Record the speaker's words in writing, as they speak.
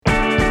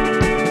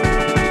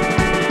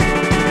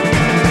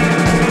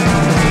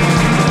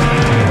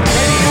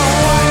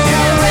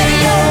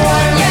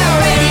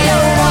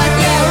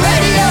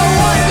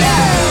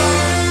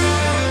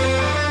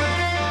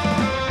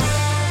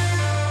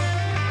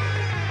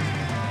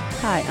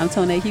Hi, I'm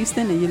Tone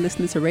Houston, and you're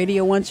listening to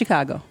Radio 1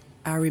 Chicago.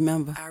 I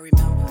remember. I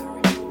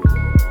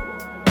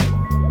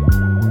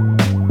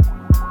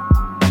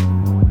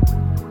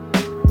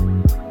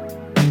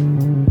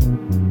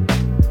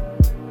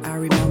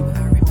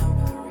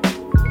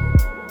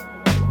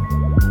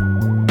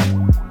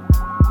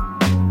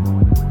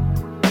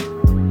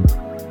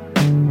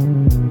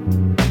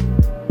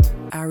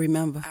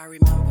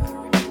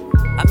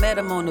met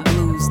him on the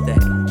blues day.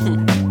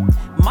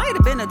 Might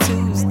have been a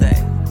Tuesday.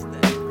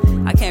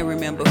 I can't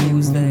remember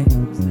whose day.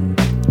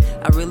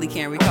 I really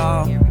can't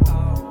recall.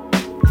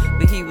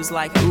 But he was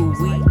like, ooh,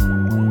 we.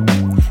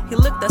 He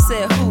looked, I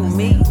said, who,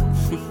 me?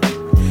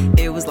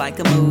 It was like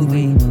a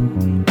movie.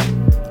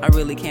 I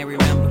really can't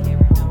remember.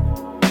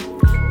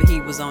 But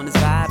he was on his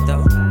vibe,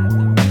 though.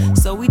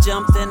 So we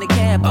jumped in the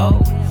cab,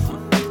 oh.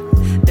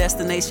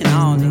 Destination,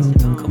 I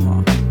don't know. Come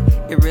on.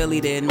 It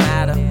really didn't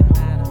matter.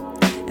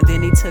 And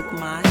then he took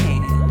my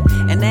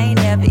hand. And they ain't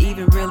never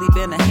even really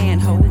been a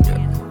hand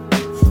holder.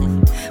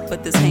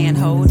 But this hand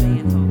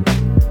holding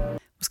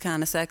was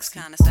kinda sexy.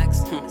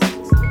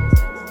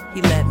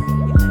 He let me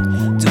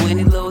do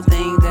any little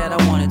thing that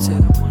I wanted to.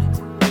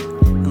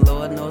 And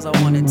Lord knows I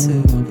wanted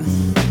to.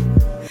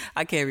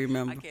 I can't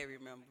remember.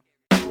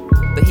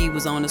 But he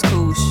was on his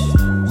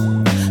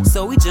couche.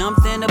 So we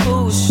jumped in the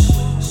bush.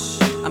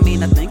 I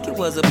mean, I think it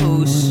was a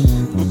push.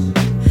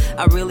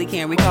 I really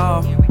can't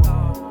recall.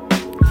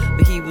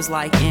 But he was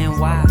like,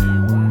 NY.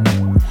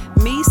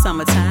 Me,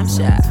 summertime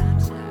shy.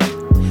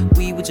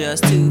 We were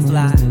just too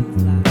fly.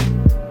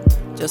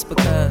 Just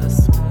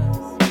because.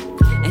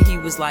 And he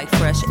was like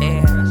fresh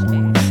air.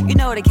 You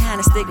know, they kind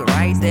of stick it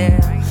right there.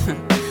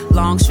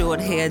 Long, short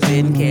hair,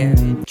 didn't care.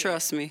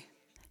 Trust me,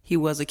 he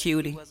was a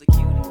cutie.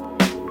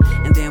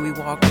 And then we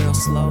walked real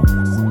slow.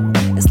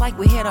 It's like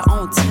we had our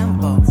own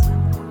tempo.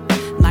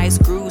 Nice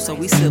groove, so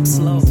we sip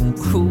slow.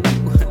 Ooh.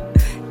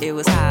 It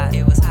was high.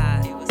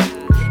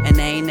 And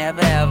they ain't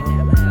never ever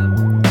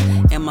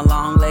in my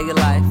long-legged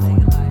life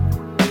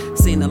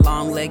seen a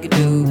long-legged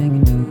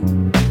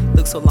dude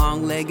look so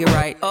long-legged,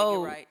 right?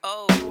 Oh,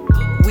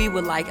 we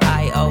were like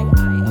I.O.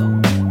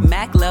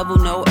 Mac level,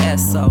 no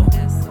S.O.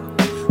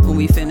 When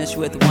we finished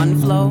with one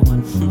flow,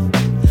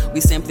 we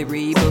simply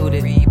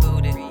rebooted.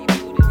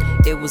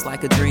 It was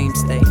like a dream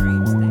state.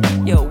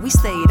 Yo, we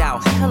stayed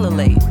out hella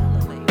late.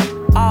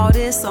 All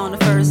this on the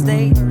first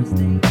date.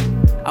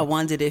 I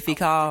wondered if he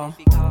called,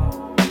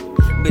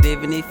 but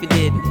even if he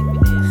didn't,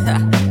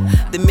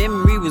 the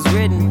memory was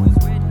written.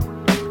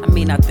 I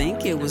mean, I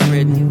think it was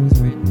written.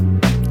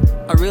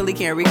 I really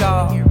can't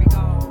recall,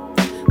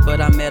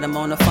 but I met him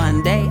on a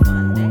fun day.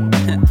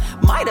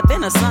 Might have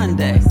been a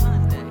Sunday.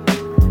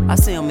 I'll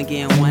see him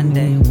again one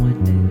day.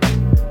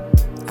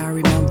 I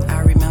remember.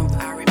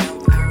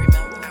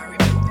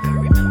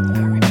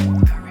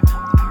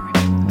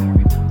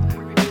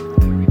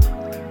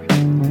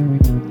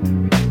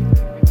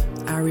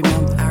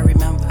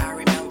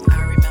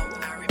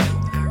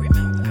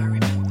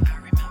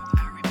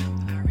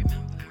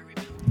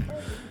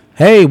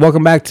 Hey,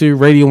 welcome back to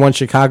Radio 1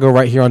 Chicago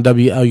right here on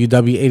WLUW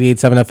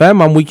 88.7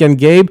 FM. I'm Weekend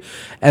Gabe,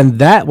 and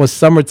that was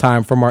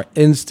Summertime from our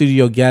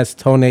in-studio guest,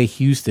 Tone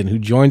Houston, who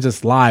joins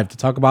us live to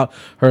talk about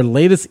her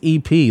latest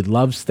EP,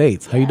 Love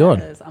States. How you doing?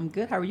 I'm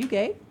good. How are you,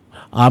 Gabe?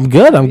 I'm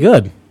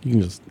good. You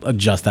can just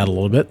adjust that a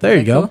little bit. There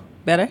you go. Cool.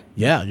 Better?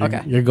 Yeah,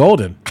 okay. You're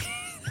golden.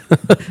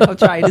 I'll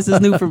try. This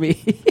is new for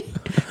me.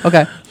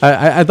 Okay.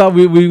 I thought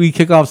we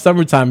kick off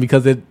summertime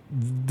because it's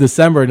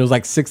December and it was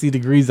like 60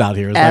 degrees out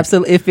here.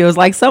 Absolutely. It feels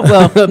like some.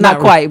 Well, not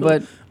quite,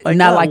 but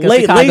not like a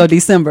Chicago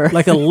December.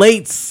 Like a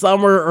late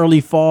summer, early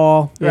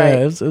fall. Right.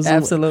 Yeah,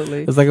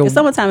 absolutely. It's like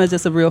summertime is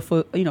just a real,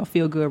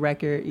 feel good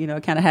record. You know,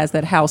 it kind of has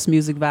that house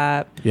music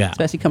vibe. Yeah.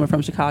 Especially coming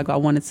from Chicago, I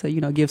wanted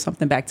to, give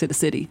something back to the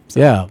city. So.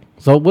 Yeah.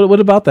 So what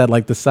about that?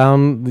 Like the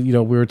sound, we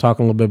were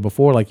talking a little bit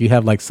before, like you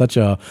have like such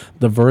a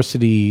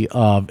diversity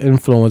of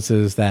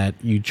influences that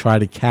you try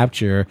to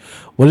capture.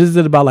 What is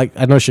it about? Like,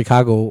 I know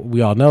Chicago, we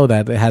all know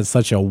that it has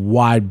such a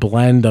wide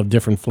blend of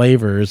different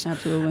flavors.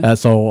 Absolutely.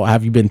 So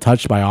have you been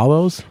touched by all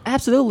those?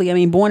 Absolutely. I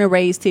mean, born and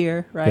raised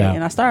here, right? Yeah.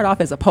 And I started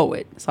off as a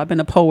poet. So I've been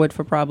a poet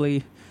for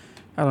probably,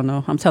 I don't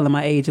know, I'm telling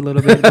my age a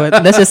little bit,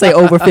 but let's just say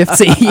over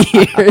 15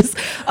 years.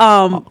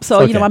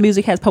 Okay. My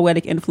music has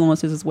poetic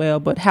influences as well,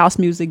 but house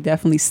music,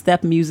 definitely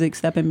stepping music,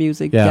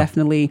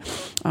 definitely.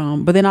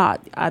 But then I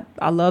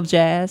love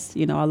jazz,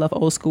 I love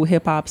old school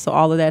hip hop. So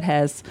all of that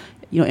has,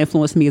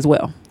 influenced me as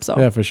well. So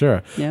yeah, for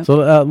sure. Yeah.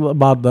 So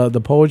about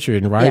the poetry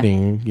and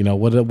writing,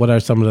 what are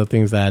some of the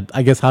things that,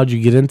 I guess, how'd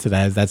you get into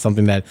that? Is that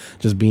something that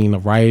just being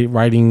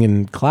writing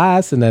in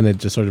class and then it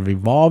just sort of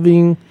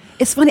evolving?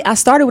 It's funny. I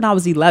started when I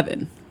was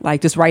 11,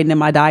 like just writing in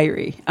my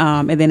diary.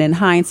 And then in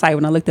hindsight,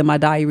 when I looked at my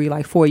diary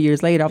like 4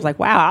 years later, I was like,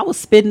 wow, I was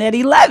spitting at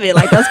 11.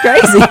 Like, that's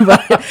crazy.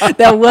 But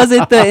that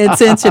wasn't the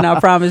intention, I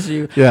promise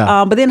you.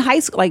 Yeah. But then high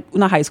school,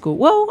 not high school.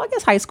 Well, I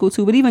guess high school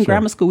too. But even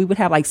grammar school, we would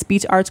have like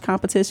speech arts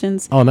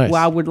competitions. Oh, nice.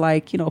 Where I would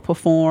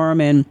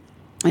perform and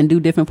and do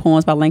different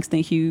poems by Langston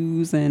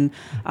Hughes and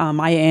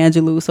Maya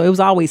Angelou. So it was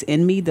always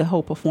in me, the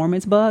whole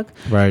performance bug.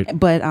 Right.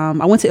 But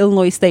I went to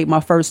Illinois State my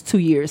first 2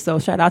 years. So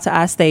shout out to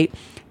I-State.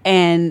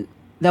 And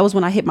that was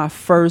when I hit my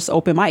first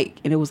open mic.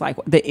 And it was like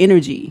the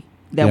energy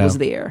that was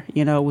there,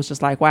 it was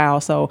just like, wow.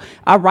 So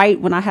I write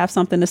when I have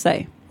something to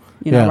say,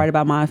 I write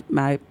about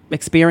my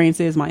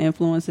experiences, my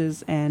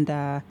influences, and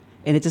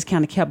it just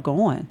kind of kept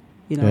going,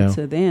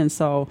 to then.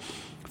 So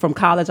from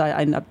college, I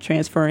ended up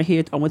transferring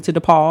here. I went to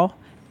DePaul.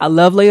 I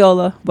love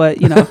Loyola, but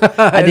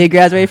I did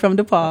graduate from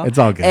DePaul. It's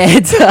all good.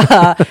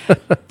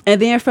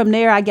 And then from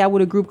there, I got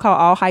with a group called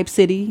All Hype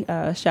City.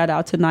 Shout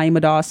out to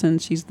Naima Dawson.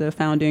 She's the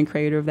founder and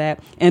creator of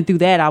that. And through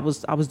that, I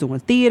was doing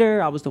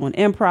theater, I was doing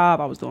improv,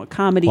 I was doing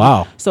comedy.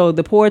 Wow. So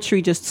the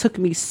poetry just took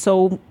me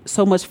so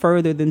much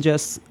further than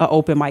just an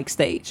open mic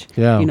stage.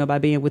 Yeah. By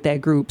being with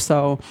that group.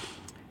 So.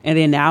 And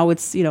then now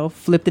it's,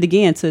 flipped it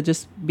again to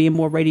just being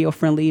more radio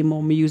friendly,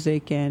 more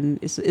music, and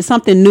it's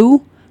something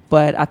new.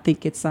 But I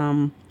think it's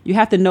you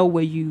have to know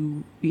where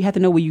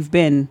you've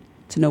been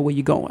to know where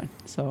you're going.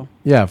 So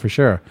yeah, for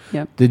sure.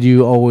 Yep. Did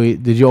you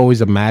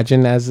always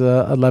imagine as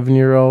a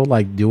 11-year-old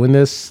like doing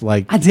this?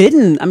 Like I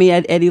didn't. I mean,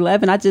 at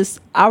 11,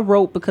 I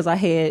wrote because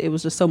it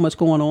was just so much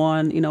going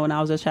on. When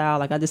I was a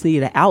child, like I just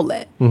needed an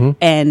outlet,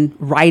 and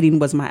writing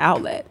was my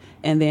outlet.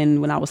 And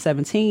then when I was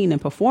 17 and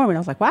performing, I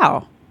was like,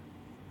 wow.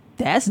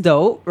 That's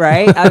dope,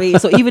 right? I mean,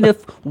 so even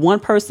if one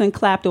person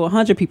clapped or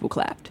 100 people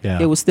clapped,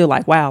 it was still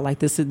like, wow, like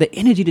this is the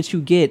energy that you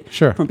get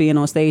from being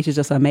on stage is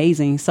just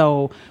amazing.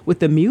 So with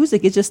the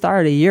music, it just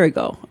started a year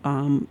ago.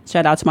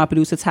 Shout out to my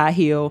producer, Ty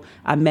Hill.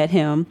 I met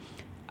him.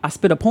 I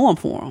spit a poem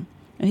for him.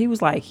 And he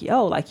was like,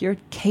 yo, like your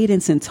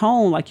cadence and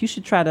tone, like you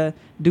should try to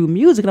do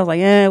music. And I was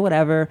like,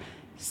 whatever.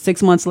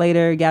 6 months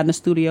later, got in the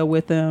studio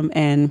with him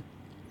and,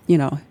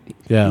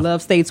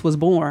 Love States was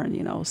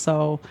born,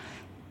 so...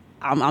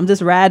 I'm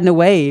just riding the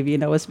wave,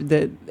 It's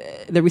the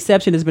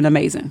reception has been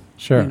amazing.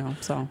 Sure.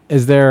 So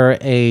is there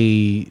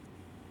I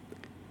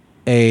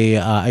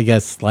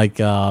guess like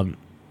a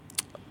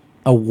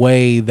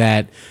way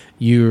that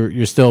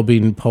you're still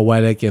being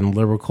poetic and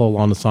lyrical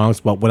on the songs,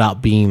 but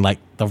without being like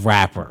the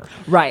rapper,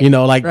 right?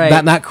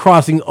 Not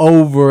crossing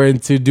over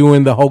into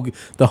doing the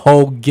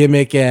whole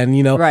gimmick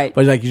and right.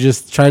 But like you're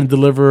just trying to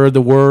deliver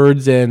the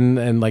words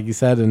and like you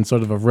said in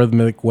sort of a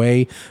rhythmic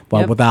way,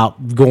 but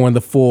without going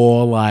the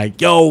full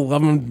like yo.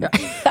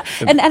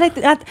 And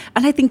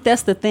I think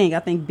that's the thing. I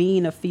think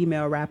being a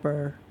female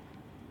rapper,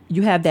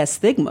 you have that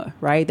stigma,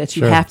 right? That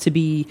you have to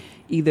be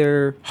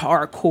either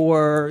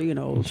hardcore,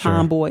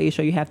 tomboyish,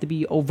 or you have to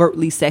be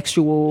overtly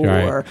sexual,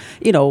 or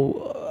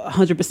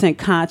 100%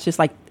 conscious.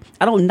 Like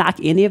I don't knock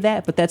any of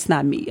that, but that's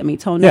not me. I mean,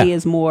 Toné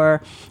is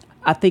more.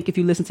 I think if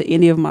you listen to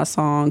any of my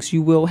songs,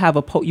 you will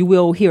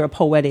hear a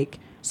poetic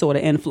sort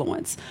of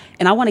influence,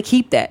 and I want to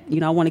keep that.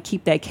 I want to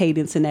keep that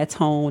cadence and that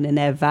tone and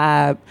that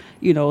vibe,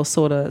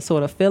 sort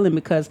of feeling,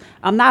 because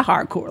I'm not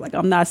hardcore. Like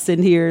I'm not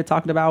sitting here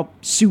talking about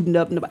shooting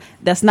up.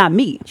 That's not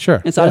me.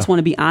 Sure. And so I just want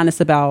to be honest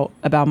about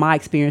my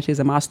experiences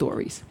and my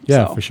stories.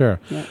 Yeah, so, for sure.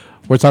 Yeah.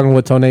 We're talking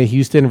with Toné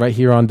Houston right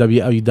here on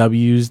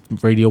WLUW's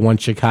Radio 1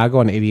 Chicago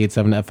on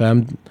 88.7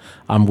 FM.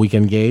 I'm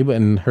Weekend Gabe,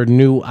 and her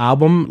new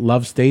album,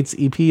 Love States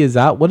EP, is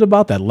out. What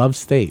about that, Love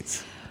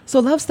States? So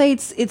Love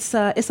States, it's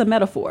a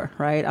metaphor,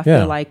 right? I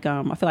feel like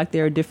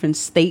there are different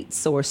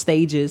states or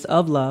stages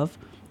of love,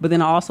 but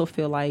then I also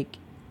feel like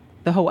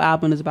the whole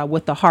album is about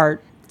what the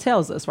heart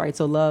tells us, right?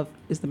 So love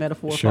is the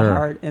metaphor for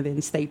heart, and then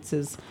states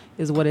is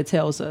what it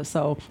tells us.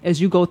 So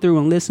as you go through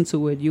and listen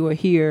to it, you will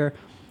hear.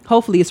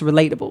 Hopefully it's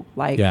relatable.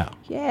 Like,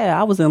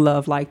 I was in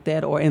love like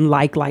that, or in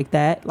like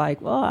that.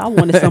 Like, well, I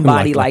wanted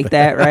somebody like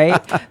that, right?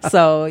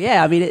 So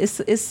I mean,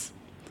 it's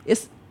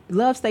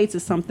Love States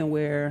is something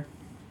where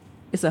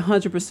it's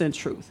 100%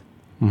 truth.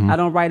 I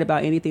don't write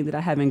about anything that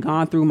I haven't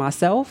gone through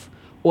myself,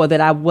 or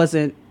that I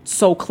wasn't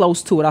so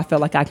close to it I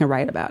felt like I can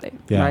write about it,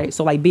 right?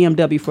 So like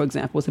BMW, for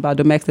example, it's about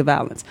domestic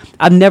violence.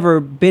 I've never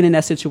been in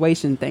that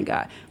situation, thank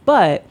God.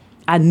 But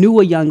I knew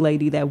a young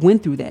lady that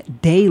went through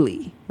that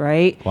daily,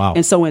 right? Wow.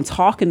 And so in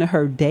talking to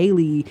her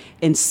daily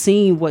and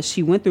seeing what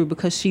she went through,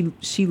 because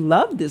she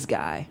loved this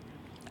guy,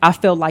 I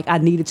felt like I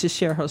needed to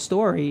share her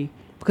story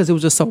because it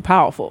was just so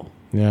powerful,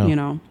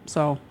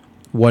 so.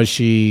 Was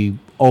she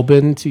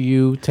open to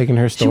you taking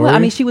her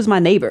story? She was my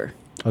neighbor.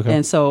 Okay.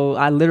 And so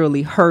I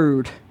literally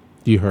heard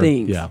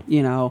things,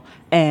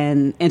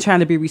 and trying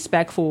to be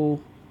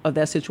respectful of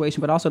that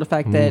situation, but also the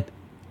fact that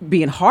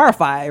being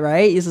horrified,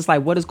 right? It's just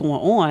like, what is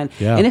going on?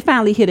 Yeah. And it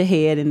finally hit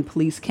ahead, and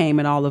police came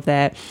and all of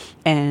that.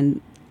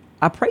 And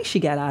I pray she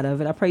got out of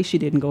it. I pray she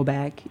didn't go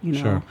back,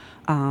 Sure.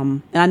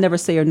 And I never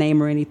say her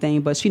name or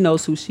anything, but she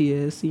knows who she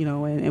is,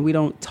 and we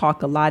don't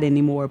talk a lot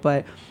anymore.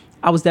 But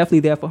I was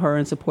definitely there for her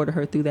and supported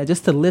her through that,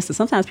 just to listen.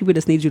 Sometimes people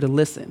just need you to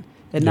listen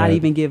and not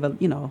even give a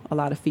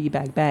lot of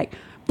feedback back.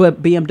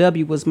 But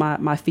BMW was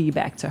my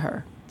feedback to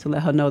her, to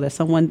let her know that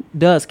someone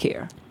does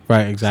care.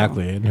 Right,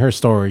 exactly. And her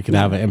story could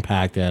have an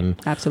impact and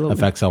Absolutely.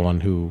 affect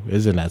someone who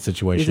is in that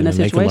situation, Is in that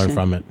and they can learn situation.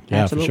 from it.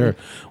 Yeah, Absolutely. for sure.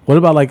 What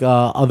about like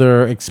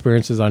other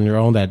experiences on your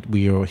own that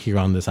we hear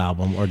on this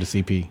album or the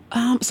CP?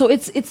 So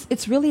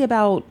it's really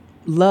about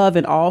love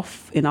in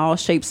all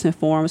shapes and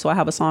forms. So I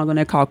have a song on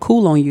there called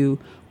 "Cool on You,"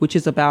 which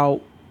is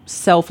about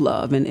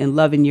self-love and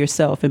loving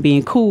yourself and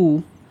being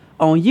cool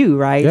on you,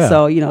 right? Yeah.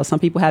 So, some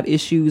people have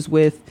issues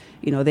with,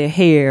 their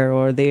hair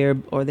or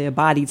their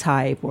body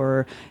type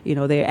or,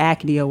 their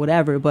acne or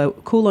whatever.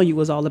 But Cool on You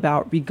was all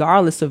about,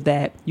 regardless of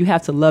that, you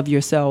have to love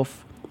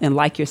yourself and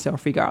like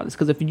yourself regardless.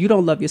 Because if you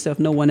don't love yourself,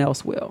 no one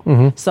else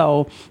will.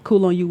 So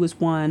Cool on You was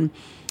one.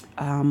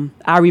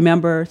 I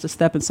Remember, it's a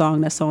stepping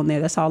song that's on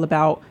there. That's all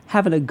about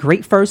having a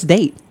great first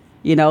date.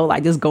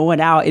 Like just going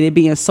out and it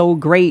being so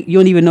great, you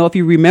don't even know if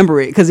you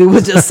remember it because it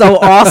was just so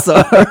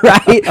awesome,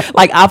 right?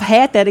 Like I've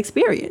had that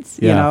experience,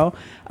 Yeah.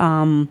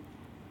 I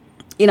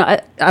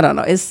don't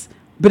know. It's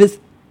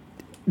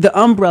the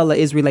umbrella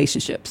is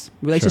relationship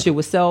Sure.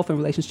 with self and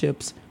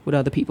relationships with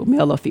other people,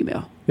 male or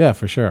female. Yeah,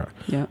 for sure.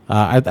 Yeah.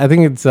 I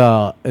think it's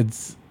a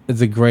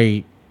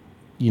great,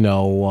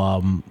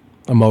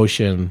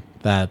 emotion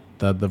that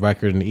the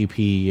record and EP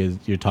is.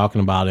 You're talking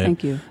about it.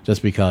 Thank you.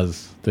 Just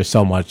because there's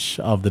so much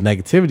of the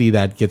negativity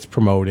that gets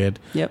promoted,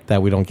 Yep.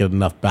 that we don't get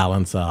enough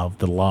balance of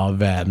the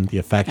love and the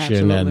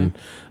affection Absolutely.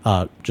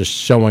 and just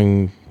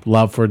showing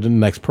love for the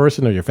next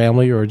person or your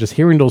family or just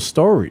hearing those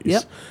stories.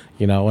 Yep.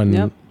 And.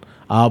 Yep.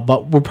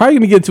 But we're probably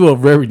going to get to a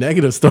very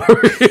negative story.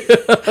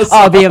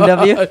 Oh,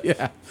 BMW.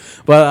 Yeah,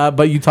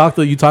 but you talked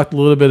a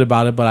little bit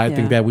about it, but I Yeah.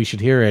 think that we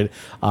should hear it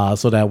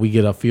so that we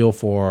get a feel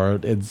for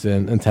its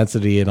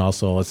intensity and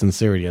also its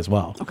sincerity as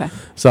well. Okay.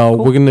 So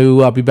we're going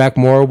to be back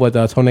more with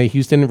Tone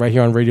Houston right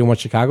here on Radio 1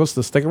 Chicago.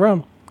 So stick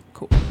around.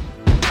 Cool.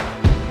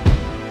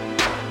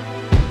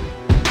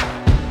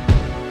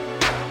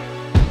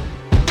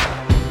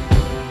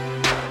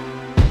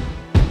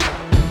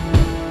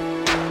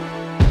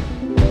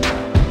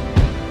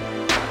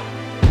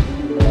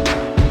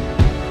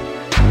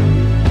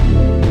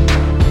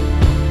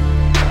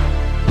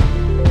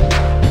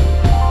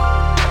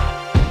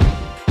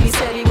 He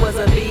said he was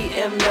a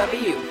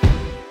BMW,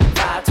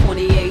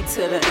 528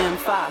 to the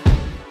M5,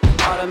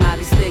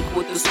 automatic stick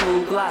with the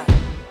smooth glide.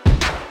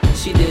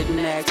 She didn't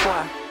ask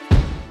why.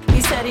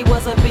 He said he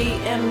was a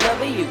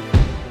BMW,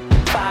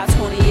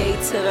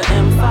 528 to the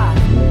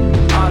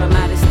M5,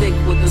 automatic stick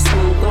with the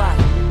smooth glide.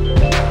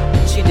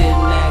 She didn't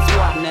ask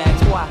why,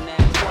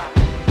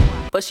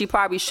 but she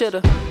probably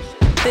shoulda.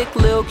 Thick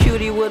little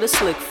cutie with a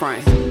slick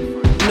frame,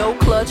 no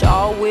clutch,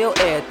 all wheel,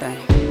 everything.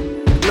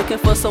 Looking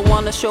for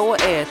someone to show her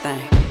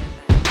everything.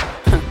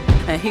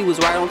 And he was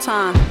right on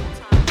time.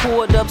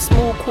 Pulled up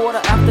smooth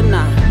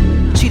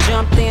 9:15. She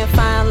jumped in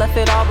fine, left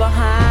it all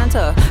behind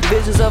her.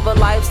 Visions of her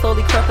life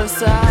slowly crept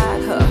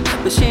inside her.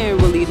 But she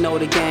didn't really know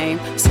the game.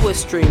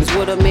 Swiss streams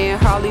with a man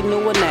hardly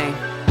knew her name.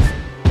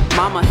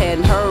 Mama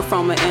hadn't heard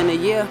from her in a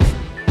year.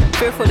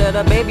 Fearful that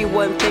her baby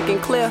wasn't thinking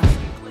clear.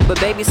 But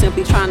baby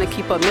simply trying to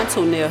keep her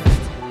mental near.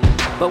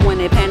 But when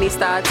their panties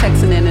started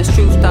texting and his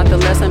truth start to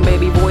lessen,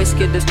 baby voice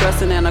get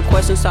distressing and a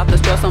question start to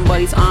stress on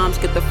buddy's arms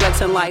get the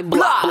flexing like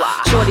blah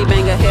blah. Shorty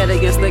bang her head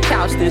against the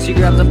couch, then she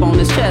grabs up on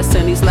his chest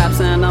and he slaps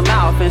her in the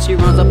mouth and she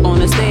runs up on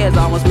the stairs,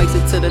 almost makes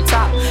it to the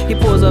top. He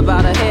pulls her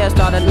by the hair,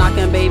 started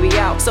knocking baby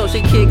out. So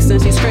she kicks and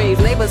she screams,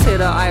 neighbors hear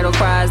her idle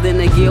cries, then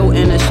the guilt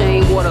and the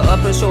shame water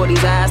up in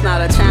Shorty's eyes. Not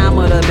a chime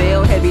of the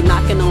bell, heavy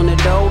knocking on the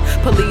door.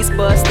 Police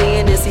bust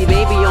in and see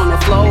baby on the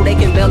floor. They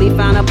can barely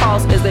find a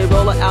pulse as they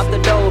roll her out the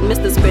door.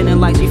 Mr. spinning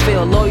like she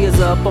feel, lawyers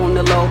up on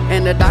the low,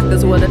 and the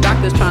doctors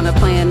trying to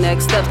plan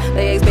next steps.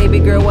 They ask baby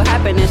girl what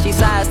happened and she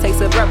sighs,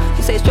 takes a breath.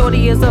 She says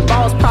Shorty is a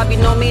boss, probably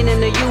no meaning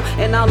to you,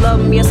 and I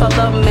love him, yes I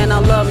love him, and I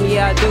love him,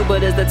 yeah I do.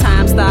 But as the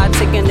time start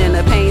ticking and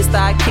the pain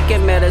start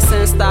kicking,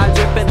 medicine start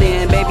dripping,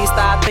 then baby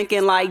start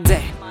thinking like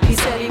damn. He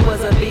said he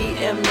was a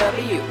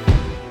BMW,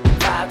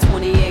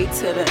 528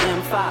 to the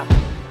M5,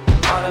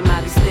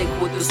 automatic stick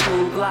with the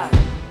smooth glide.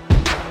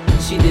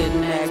 She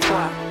didn't ask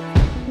why.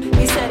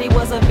 He said he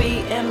was a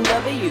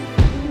BMW,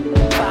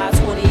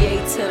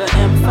 528 to the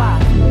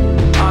M5,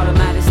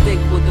 automatic stick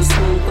with the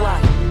smooth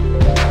glide.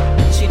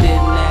 She didn't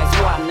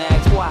ask why.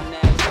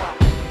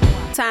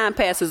 Time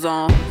passes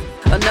on,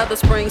 another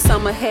spring,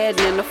 summer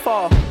heading in the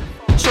fall.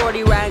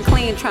 Shorty riding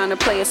clean, trying to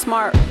play it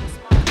smart.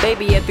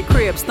 Baby at the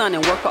crib,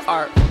 stunning work of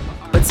art.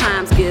 But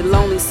times get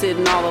lonely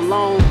sitting all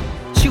alone.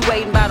 She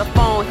waiting by the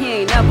phone, he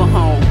ain't never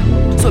home.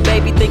 So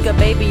baby think a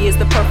baby is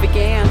the perfect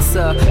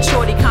answer.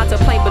 Shorty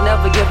contemplate but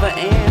never give an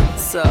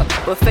answer.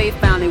 But faith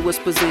finally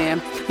whispers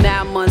in.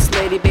 9 months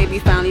later, baby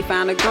finally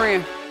found a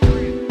grin.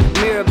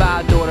 Mirrored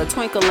by a daughter,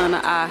 twinkle in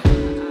her eye.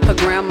 Her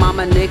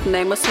grandmama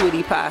nicknamed her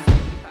Sweetie Pie.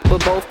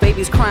 But both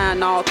babies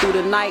crying all through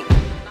the night.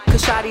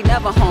 Cause Shotty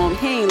never home,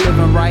 he ain't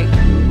living right.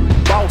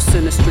 Boss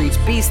in the streets,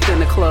 beast in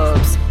the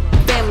clubs.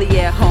 Family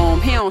at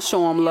home, he don't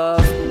show him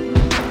love.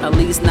 At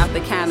least not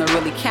the kind that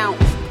really count.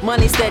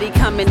 Money steady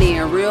coming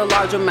in, real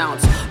large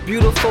amounts.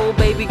 Beautiful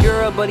baby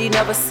girl, but he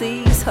never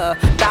sees her.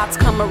 Thoughts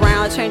come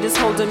around, change his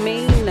whole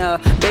demeanor.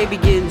 Baby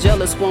getting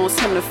jealous, wants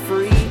him to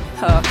free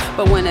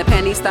But when the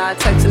panties start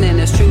texting and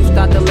this truth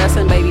start the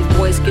lesson, baby's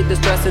voice get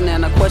distressing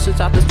and the questions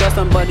start to stress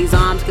him, but his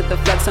arms get the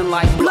flexing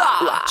like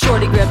blah.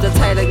 Shorty grabs her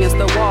tight against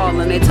the wall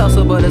and they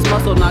tussle, but his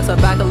muscle knocks her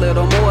back a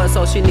little more,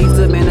 so she needs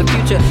him in the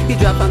future. He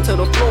drops onto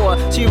the floor.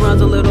 She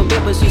runs a little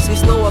bit, but she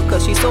sees slower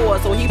cause she's sore,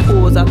 so he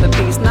pulls out the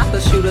piece, not the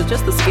shooter,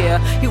 just the scare.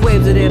 He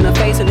waves it in her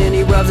face and then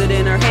he rubs it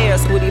in her hair.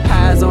 Sweetie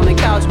pies on the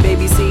couch,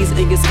 baby sees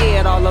and gets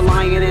scared. All the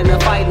lying and the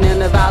fighting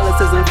and the violence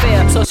isn't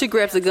fair, so she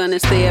grabs the gun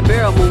instead.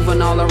 Barrel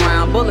moving all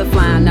around, bullet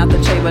flying out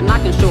the chamber,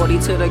 knocking Shorty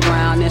to the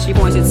ground. Then she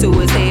points it to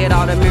his head,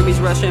 all the memories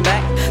rushing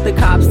back. The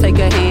cops take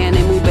her hand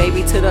and move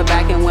baby to the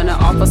back, and when the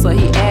officer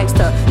he asked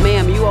her,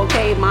 ma'am, you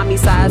okay? Mommy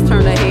sighs,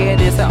 turned her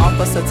head and said,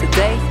 officer,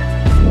 today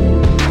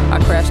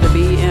I crashed a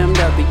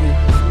BMW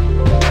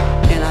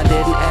and I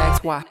didn't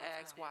ask why.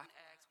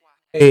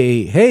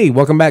 Hey,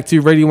 welcome back to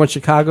Radio 1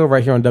 Chicago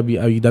right here on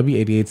WLUW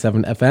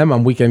 88.7 FM.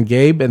 I'm Weekend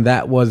Gabe, and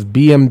that was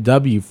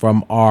BMW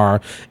from our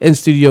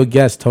in-studio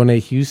guest, Tone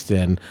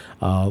Houston.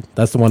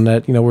 That's the one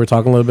that, we were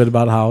talking a little bit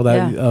about how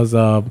that was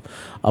a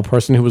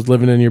person who was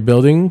living in your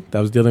building that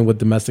was dealing with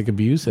domestic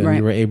abuse, and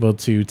you were able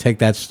to take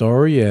that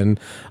story and,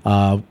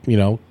 carve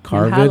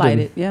and highlight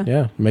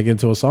it, make it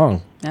into a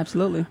song.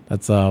 Absolutely.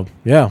 That's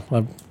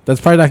that's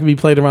probably not going to be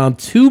played around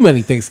too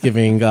many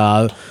Thanksgiving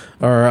or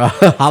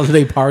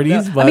holiday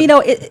parties. But I mean,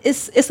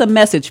 it's a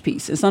message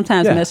piece, and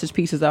sometimes message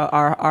pieces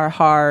are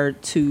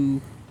hard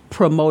to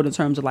promote in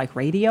terms of like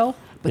radio,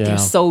 but they're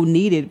so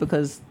needed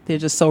because they're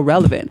just so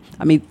relevant.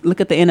 I mean,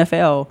 look at the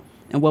NFL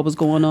and what was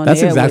going on.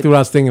 That's exactly what I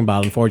was thinking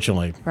about.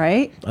 Unfortunately,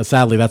 right?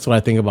 Sadly, that's what I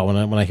think about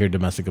when I hear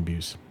domestic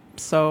abuse.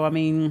 So I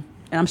mean,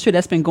 and I'm sure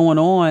that's been going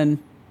on.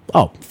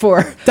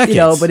 For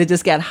decades. But it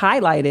just got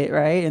highlighted,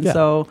 right? And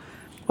so,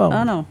 I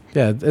don't know.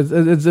 Yeah,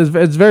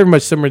 it's very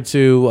much similar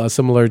to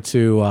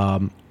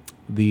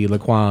the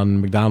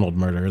Laquan McDonald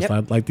murder. It's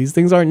not like these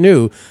things aren't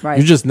new. Right.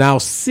 You're just now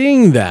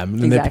seeing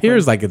them, and it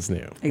appears like it's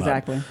new.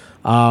 Exactly.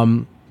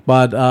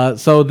 But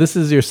so this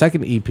is your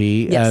second EP,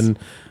 and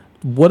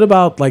what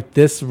about like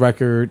this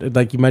record?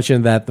 Like you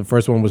mentioned that the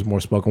first one was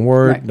more spoken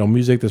word, no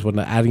music. This one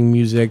adding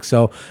music.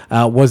 So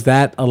was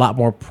that a lot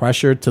more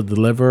pressure to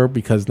deliver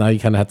because now you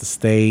kind of have to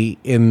stay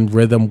in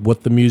rhythm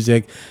with the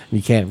music, and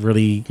you can't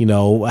really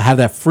have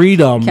that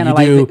freedom. Kind of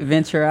like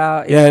venture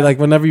out. Yeah, like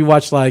whenever you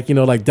watch like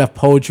Def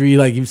Poetry,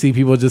 like you see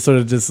people just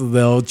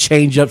they'll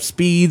change up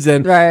speeds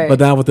and but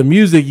now with the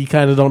music you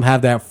kind of don't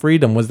have that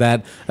freedom. Was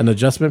that an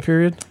adjustment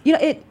period?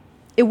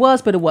 It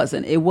was, but it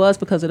wasn't. It was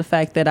because of the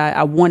fact that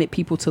I wanted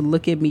people to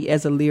look at me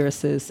as a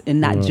lyricist and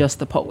not just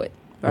a poet,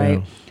 right?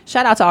 Yeah.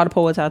 Shout out to all the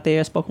poets out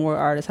there, spoken word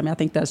artists. I mean, I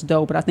think that's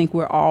dope, but I think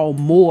we're all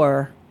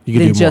more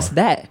than just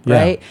that,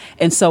 right?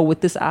 And so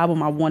with this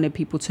album, I wanted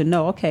people to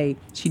know, okay,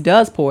 she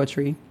does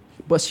poetry,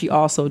 but she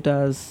also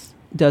does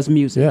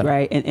music,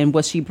 right? And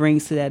what she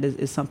brings to that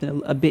is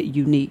something a bit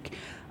unique.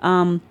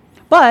 But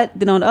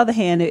then on the other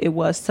hand, it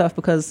was tough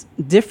because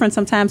different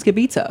sometimes could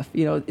be tough.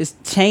 It's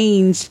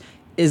change.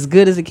 As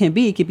good as it can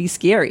be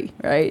scary,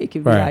 right? It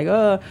can be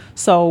like,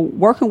 So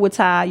working with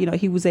Ty,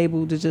 he was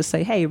able to just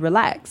say, hey,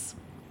 relax.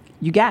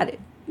 You got it.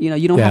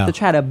 You don't have to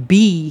try to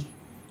be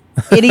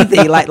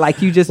anything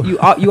like you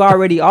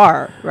already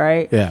are,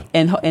 right? Yeah.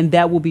 And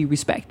that will be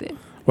respected.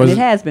 And it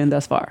has been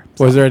thus far.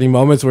 So. Was there any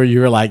moments where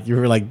you were like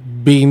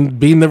being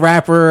the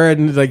rapper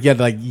and like you had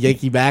to like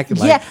yank you back? And,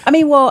 I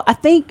mean, well, I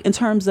think in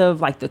terms of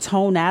like the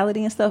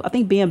tonality and stuff, I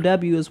think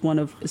BMW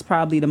is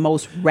probably the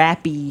most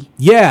rappy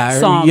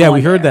song. Yeah, we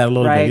heard that a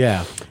little bit.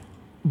 Yeah.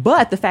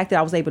 But the fact that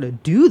I was able to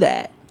do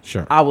that,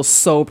 I was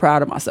so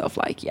proud of myself.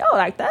 Like,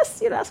 that's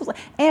what's like.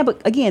 And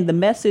but again, the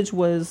message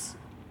was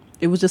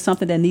just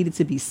something that needed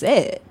to be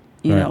said.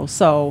 You know,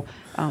 so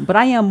but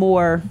I'm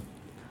more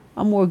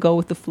go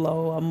with the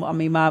flow. I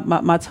mean,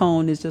 my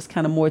tone is just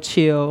kind of more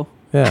chill.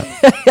 Yeah.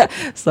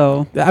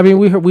 So I mean,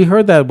 we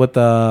heard that with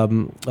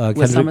Kendrick.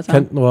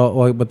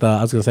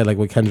 I was gonna say like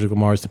with Kendrick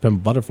Lamar's "To Pimp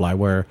a Butterfly,"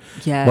 where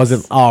it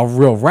wasn't all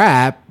real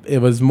rap. It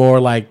was more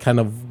like kind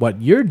of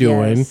what you're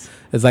doing. Yes.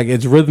 It's like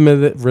it's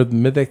rhythmic.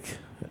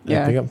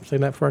 Yeah. I think I'm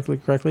saying that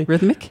correctly.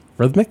 Rhythmic.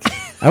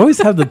 I always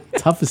have the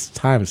toughest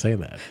time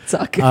saying that. It's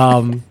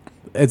okay.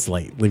 It's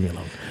late. Leave me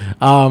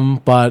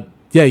alone. But.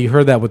 Yeah, you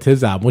heard that with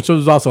his album, which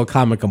was also a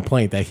common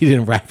complaint that he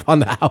didn't rap on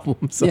the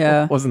album, so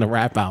it wasn't a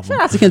rap album.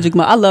 Shout out to Kendrick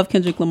Lamar. I love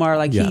Kendrick Lamar.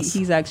 Like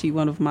he's actually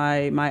one of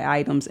my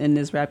items in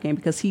this rap game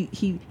because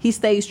he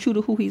stays true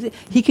to who he's.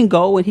 He can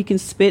go and he can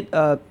spit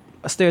a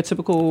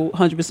stereotypical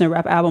 100%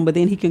 rap album, but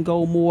then he can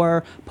go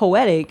more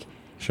poetic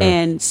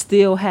and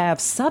still have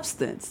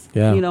substance.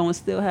 Yeah. And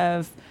still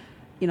have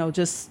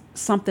just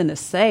something to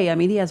say. I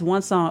mean, he has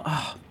one song.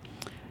 Oh,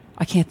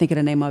 I can't think of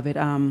the name of it.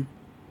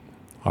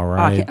 All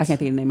right. I can't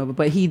think of the name of it,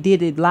 but he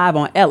did it live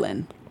on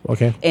Ellen.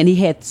 Okay. And he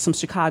had some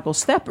Chicago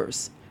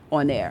steppers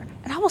on there.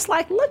 And I was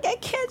like, look at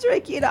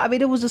Kendrick. I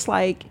mean, it was just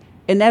like,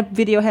 and that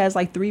video has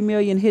like 3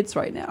 million hits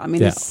right now. I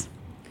mean, it's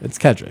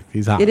Kendrick.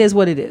 He's hot. It is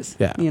what it is.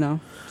 Yeah.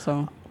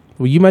 So.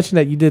 Well, you mentioned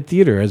that you did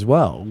theater as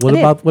well. What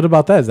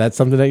about that? Is that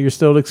something that you're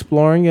still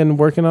exploring and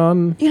working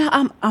on?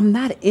 I'm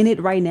not in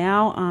it right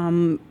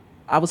now.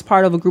 I was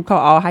part of a group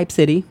called All Hype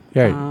City.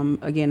 Right.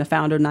 Again, the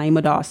founder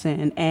Naima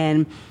Dawson,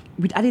 and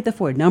I did that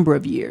for a number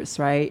of years,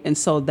 right? And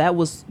so that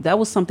was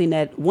something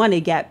that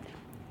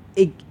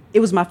it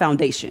was my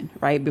foundation,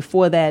 right?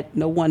 Before that,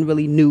 no one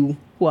really knew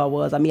who I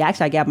was. I mean,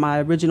 actually, I got my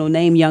original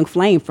name, Young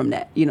Flame, from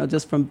that,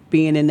 just from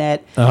being in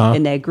that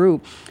in that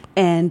group.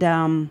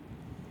 And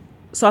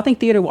so I think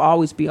theater will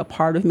always be a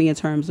part of me in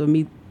terms of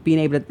me being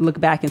able to look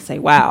back and say,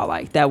 wow,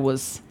 like that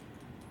was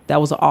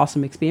an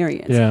awesome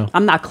experience. Yeah.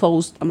 I'm not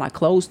closed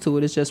to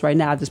it. It's just right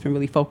now I've just been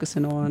really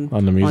focusing on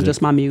the music. On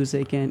just my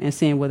music and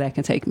seeing where that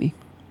can take me.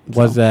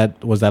 Was that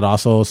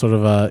also sort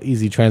of a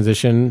easy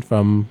transition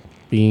from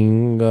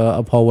being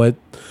a poet,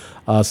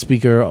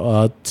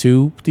 speaker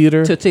to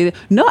theater? To theater?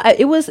 No,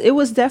 it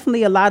was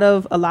definitely a lot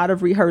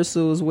of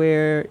rehearsals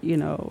where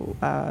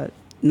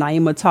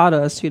Naima taught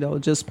us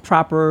just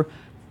proper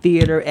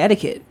theater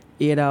etiquette.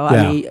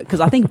 I mean, because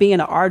I think being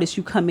an artist,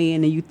 you come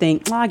in and you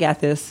think, I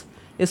got this.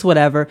 It's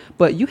whatever,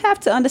 but you have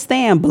to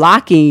understand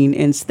blocking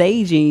and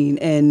staging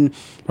and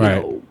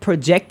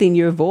projecting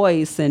your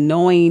voice and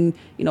knowing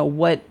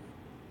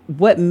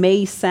what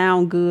may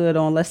sound good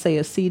on, let's say,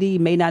 a CD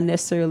may not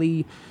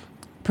necessarily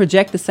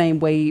project the same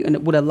way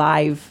with a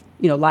live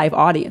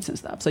audience and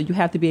stuff. So you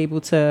have to be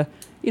able to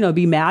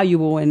be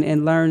malleable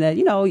and learn that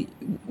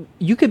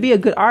you could be a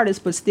good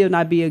artist but still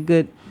not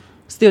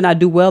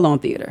do well on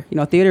theater.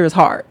 Theater is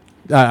hard.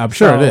 I'm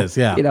sure it is.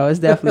 Yeah. It's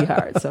definitely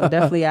hard. So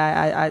definitely,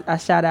 I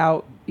shout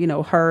out,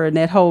 her and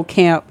that whole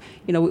camp.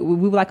 We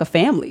were like a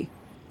family,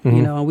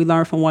 and we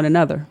learned from one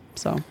another.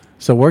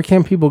 So where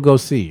can people go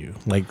see you?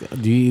 Like,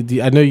 do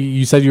you I know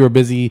you said you were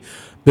busy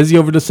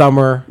over the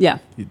summer. Yeah.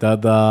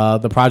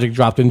 The project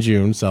dropped in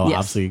June, so yes.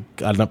 Obviously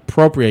an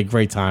appropriate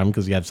great time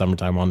because you had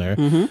summertime on there.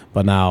 Mm-hmm.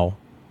 But now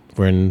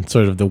we're in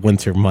sort of the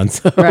winter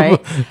months. Right.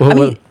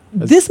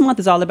 This month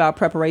is all about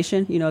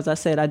preparation. As I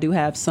said, I do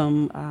have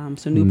some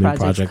new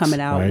projects coming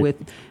out with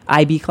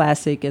IB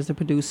Classic as the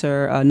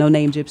producer, No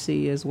Name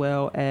Gypsy as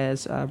well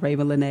as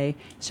Raven Lene.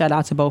 Shout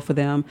out to both of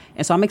them.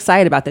 And so I'm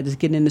excited about that, just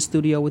getting in the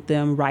studio with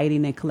them,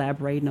 writing and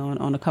collaborating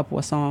on a couple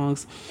of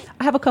songs.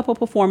 I have a couple of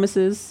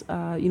performances,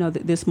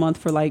 this month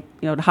for the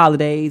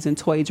holidays and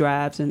toy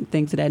drives and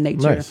things of that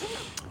nature. Nice.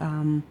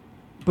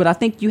 But I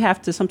think you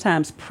have to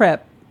sometimes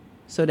prep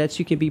so that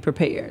you can be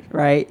prepared,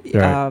 right?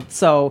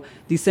 So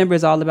December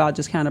is all about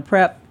just kind of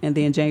prep, and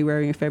then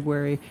January and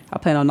February, I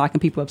plan on knocking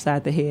people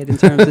upside the head in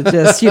terms of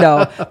just,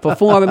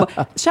 performing.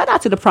 Shout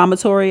out to the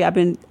Promontory. I've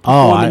been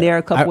performing there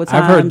a couple of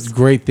times. I've heard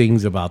great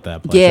things about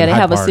that place. Yeah, they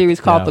have a series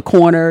called The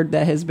Corner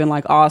that has been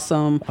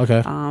awesome.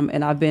 Okay.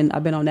 And I've been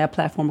on that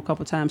platform a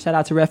couple of times. Shout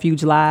out to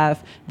Refuge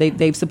Live.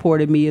 They've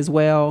supported me as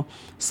well.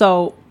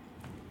 So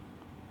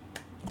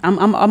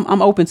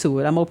I'm open to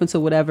it. I'm open to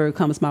whatever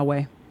comes my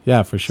way.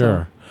 Yeah, for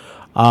sure.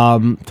 Tell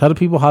the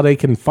people how they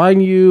can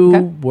find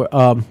you.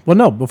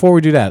 Okay. Before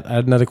we do that, I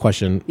had another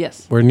question.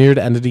 Yes. We're near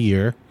the end of the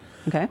year.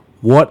 Okay.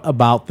 What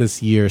about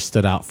this year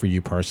stood out for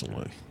you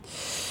personally?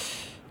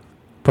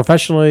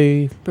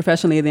 Professionally,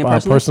 and then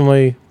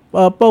personally?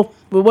 Both.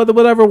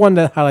 Whatever one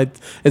that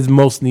is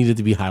most needed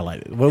to be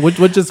highlighted. What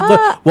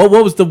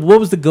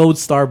was the gold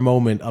star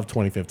moment of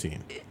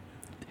 2015?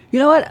 You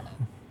know what?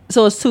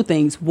 So it's two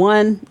things.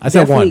 One, I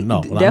said one. No,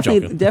 I'm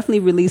joking.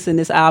 Definitely releasing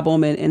this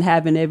album and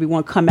having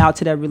everyone come out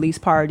to that release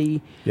party,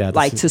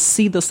 to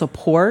see the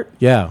support.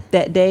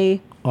 That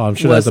day. Oh, I'm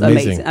sure that's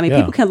amazing. I mean,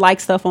 people can like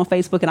stuff on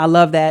Facebook, and I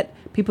love that.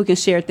 People can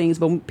share things,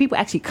 but when people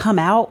actually come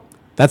out,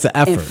 that's an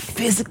effort.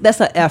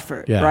 That's an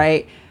effort,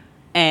 right?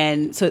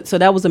 And so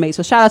that was amazing.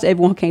 So shout out to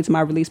everyone who came to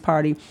my release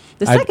party.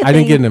 I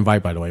didn't get an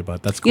invite, by the way,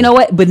 but that's cool. You know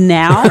what? But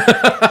now,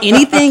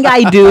 anything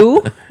I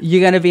do,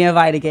 you're going to be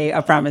invited, Gabe.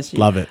 I promise you.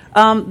 Love it.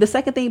 The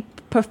second thing,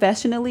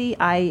 professionally,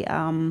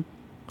 I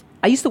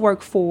used to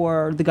work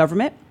for the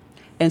government.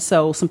 And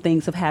so some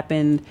things have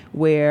happened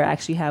where I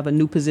actually have a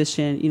new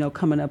position,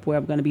 coming up where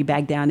I'm going to be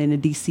back down in the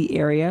D.C.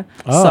 area.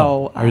 Oh,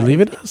 so are you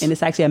leaving us? And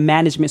it's actually a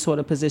management sort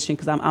of position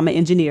because I'm an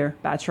engineer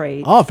by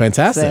trade. Oh,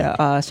 fantastic.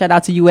 So, shout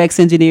out to UX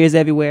engineers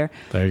everywhere.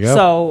 There you go.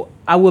 So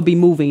I will be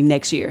moving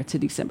next year to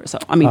December.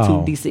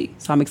 To D.C.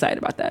 So I'm excited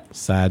about that.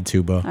 Sad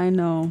tuba. I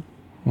know.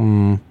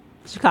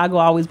 Chicago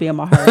always be in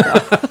my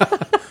heart.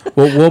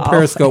 We'll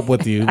Periscope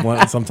with you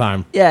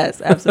sometime. Yes,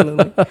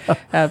 absolutely.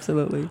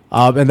 Absolutely.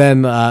 And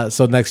then,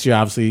 so next year,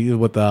 obviously,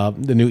 with the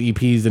new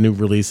EPs, the new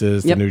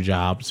releases, the new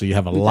job. So you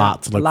have a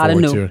lot to look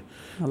forward to.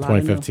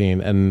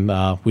 2015, and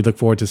we look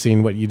forward to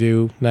seeing what you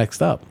do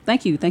next up.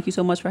 Thank you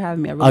so much for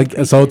having me. I really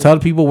appreciate so tell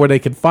the people where they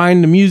can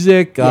find the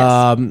music,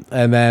 and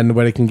then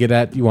where they can get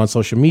at you on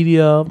social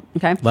media.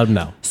 Okay, let them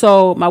know.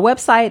 So my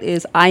website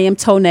is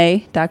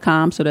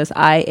iamtoine.com. So that's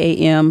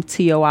iamtoine.com,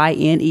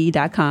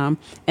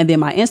 and then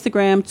my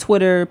Instagram,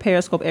 Twitter,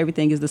 Periscope,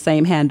 everything is the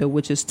same handle,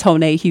 which is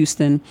Tone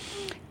Houston.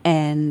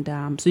 And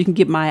so you can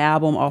get my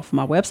album off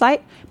my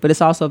website, but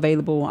it's also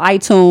available on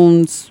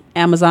iTunes,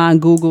 Amazon,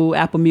 Google,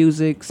 Apple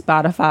Music,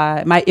 Spotify.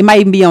 It might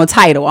even be on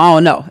Tidal. I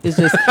don't know. It's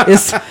just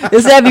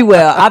it's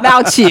everywhere. I'm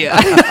out here.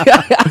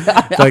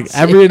 It's like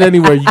every and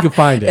anywhere you can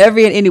find it.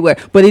 Every and anywhere,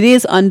 but it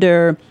is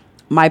under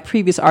my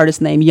previous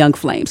artist name, Young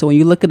Flame. So when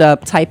you look it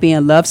up, type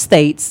in Love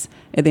States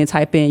and then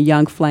type in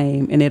Young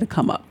Flame and it'll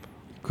come up.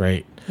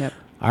 Great. Yep.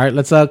 All right,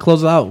 let's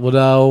close it out with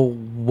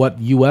What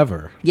You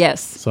Ever.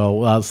 Yes.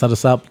 So set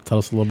us up. Tell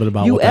us a little bit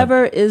about You what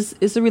Ever is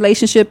a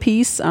relationship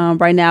piece.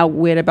 Right now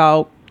we're at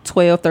about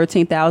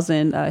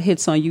 13,000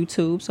 hits on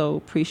YouTube. So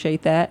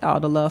appreciate that. All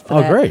the love for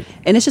that. Oh, great.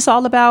 And it's just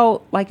all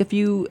about like if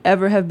you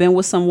ever have been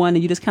with someone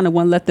and you just kind of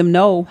want to let them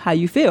know how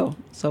you feel.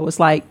 So it's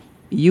like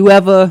you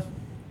ever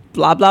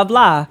blah, blah,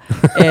 blah.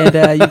 And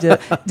you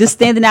just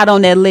standing out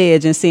on that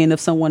ledge and seeing if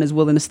someone is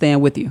willing to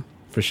stand with you.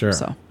 For sure.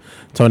 So.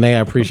 Tone, I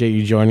appreciate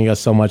you joining us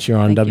so much here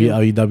on Thank you.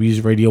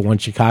 WLEW's Radio 1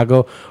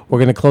 Chicago. We're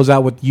going to close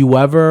out with You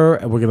Ever,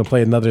 and we're going to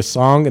play another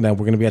song, and then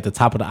we're going to be at the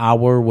top of the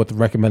hour with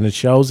recommended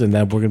shows, and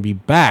then we're going to be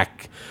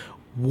back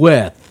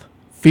with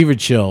Fever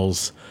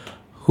Chills,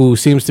 who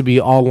seems to be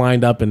all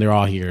lined up, and they're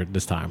all here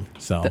this time.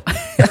 So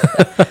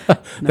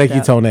thank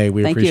you, Tone.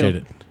 We Thank appreciate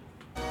you. it.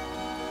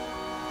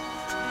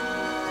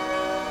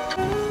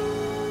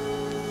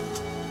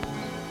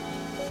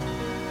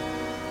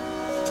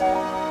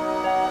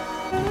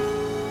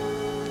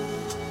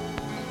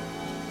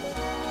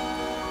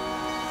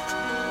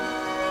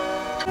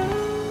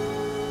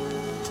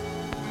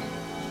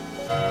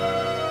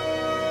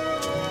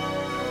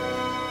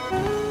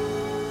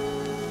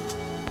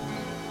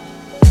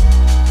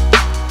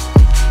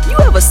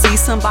 See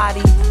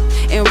somebody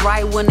and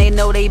right when they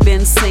know they've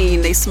been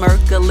seen, they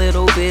smirk a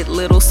little bit,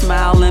 little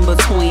smile in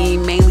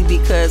between, mainly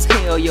because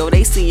hell yo,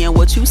 they seeing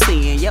what you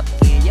seeing. Yep.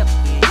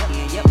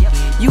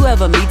 You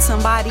ever meet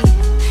somebody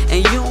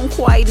and you don't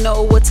quite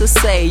know what to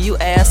say? You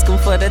ask them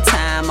for the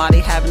time, are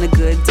they having a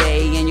good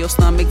day? And your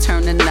stomach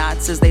turning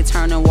knots as they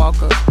turn and walk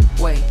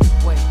away.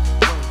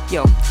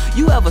 Yo,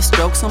 you ever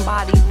stroke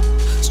somebody?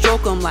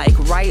 Stroke them like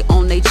right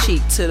on their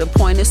cheek to the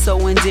point it's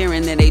so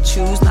endearing that they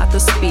choose not to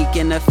speak.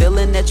 And the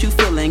feeling that you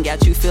feeling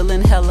got you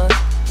feeling hella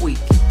weak.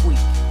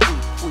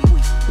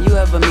 You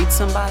ever meet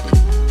somebody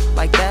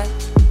like that?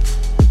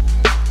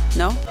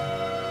 No?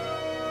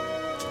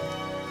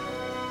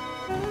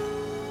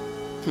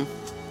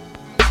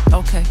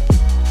 Okay.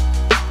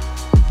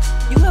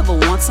 You ever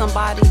want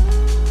somebody?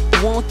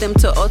 Want them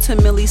to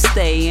ultimately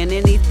stay, and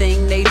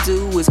anything they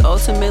do is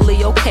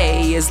ultimately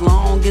okay as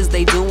long as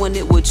they doing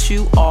it with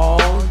you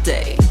all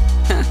day.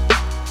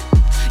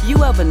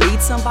 You ever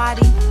need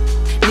somebody?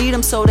 Need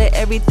them so that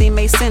everything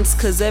makes sense,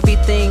 cause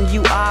everything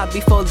you are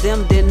before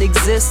them didn't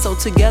exist, so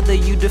together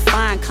you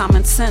define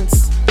common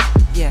sense.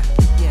 Yeah.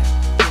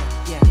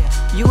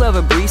 You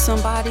ever breathe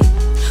somebody?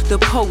 The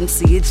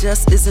potency, it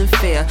just isn't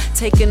fair.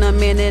 Taking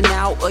them in and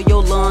out of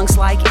your lungs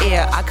like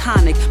air.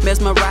 Iconic,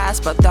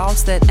 mesmerized by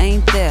thoughts that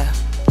ain't there.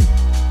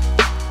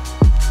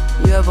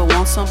 You ever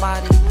want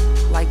somebody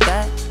like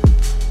that?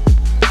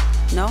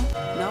 No.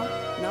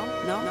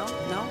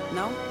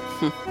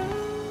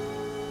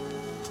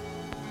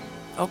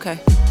 Okay.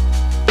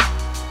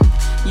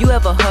 You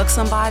ever hug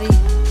somebody?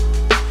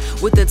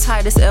 With the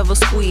tightest ever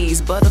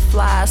squeeze,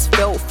 butterflies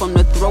felt from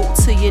the throat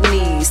to your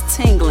knees,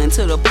 tingling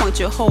to the point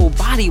your whole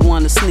body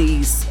wanna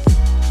sneeze.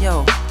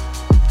 Yo,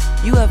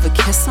 you ever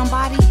kiss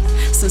somebody?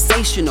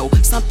 Sensational,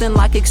 something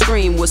like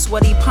extreme, with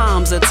sweaty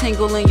palms, a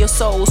tingle in your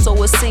soul,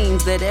 so it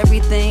seems that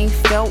everything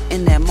felt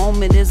in that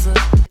moment is a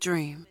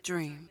dream.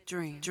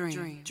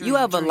 You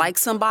ever like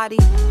somebody?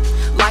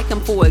 Like them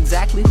for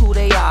exactly who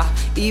they are,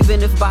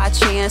 even if by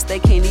chance they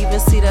can't even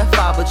see that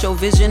far, but your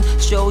vision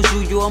shows you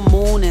your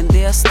moon and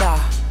their star.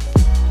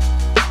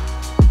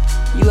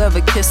 You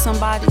ever kiss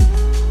somebody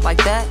like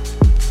that?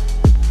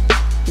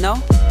 No?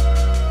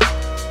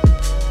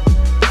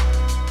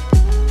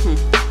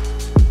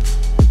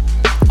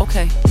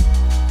 Okay.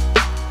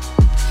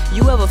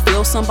 You ever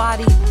feel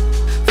somebody?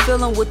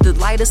 Feeling with the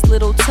lightest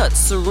little touch,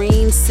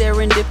 serene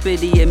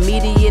serendipity,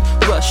 immediate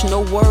rush.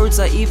 No words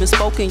are even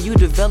spoken, you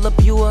develop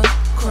your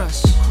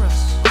crush.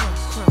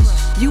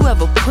 You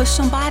ever push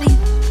somebody?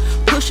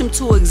 Push them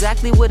to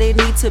exactly where they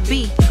need to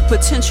be.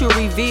 Potential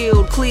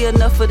revealed, clear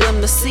enough for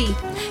them to see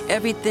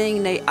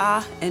everything they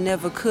are and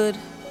never could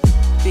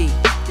be.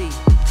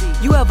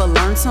 You ever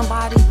learn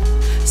somebody?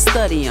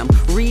 Study them,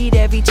 read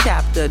every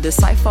chapter,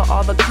 decipher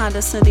all the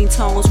condescending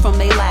tones from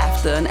their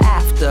laughter, and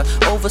after,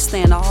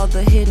 overstand all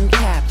the hidden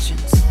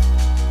captions.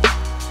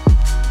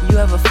 You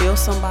ever feel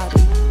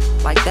somebody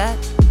like that?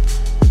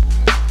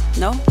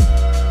 No?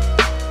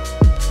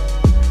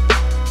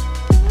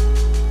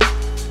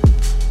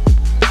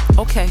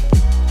 Okay.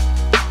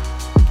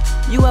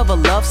 You ever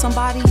love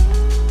somebody?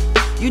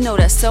 You know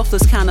that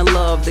selfless kind of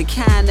love, the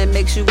kind that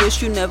makes you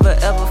wish you never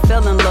ever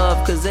fell in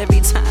love, cause every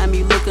time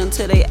you look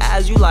into their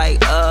eyes you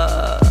like,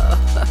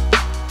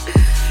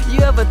 You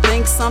ever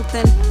think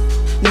something,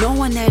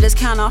 knowing that it's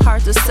kinda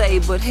hard to say,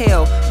 but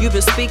hell, you've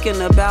been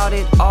speaking about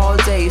it all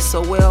day,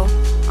 so well,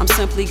 I'm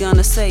simply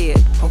gonna say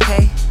it,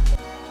 okay?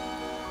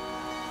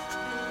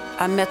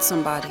 I met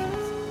somebody.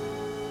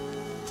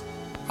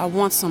 I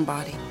want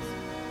somebody.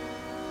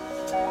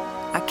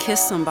 I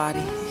kissed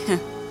somebody.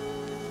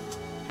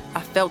 I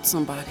felt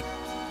somebody.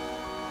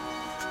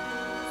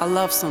 I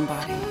love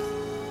somebody.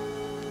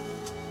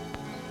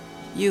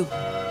 You.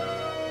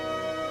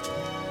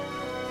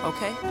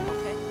 Okay?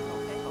 Okay.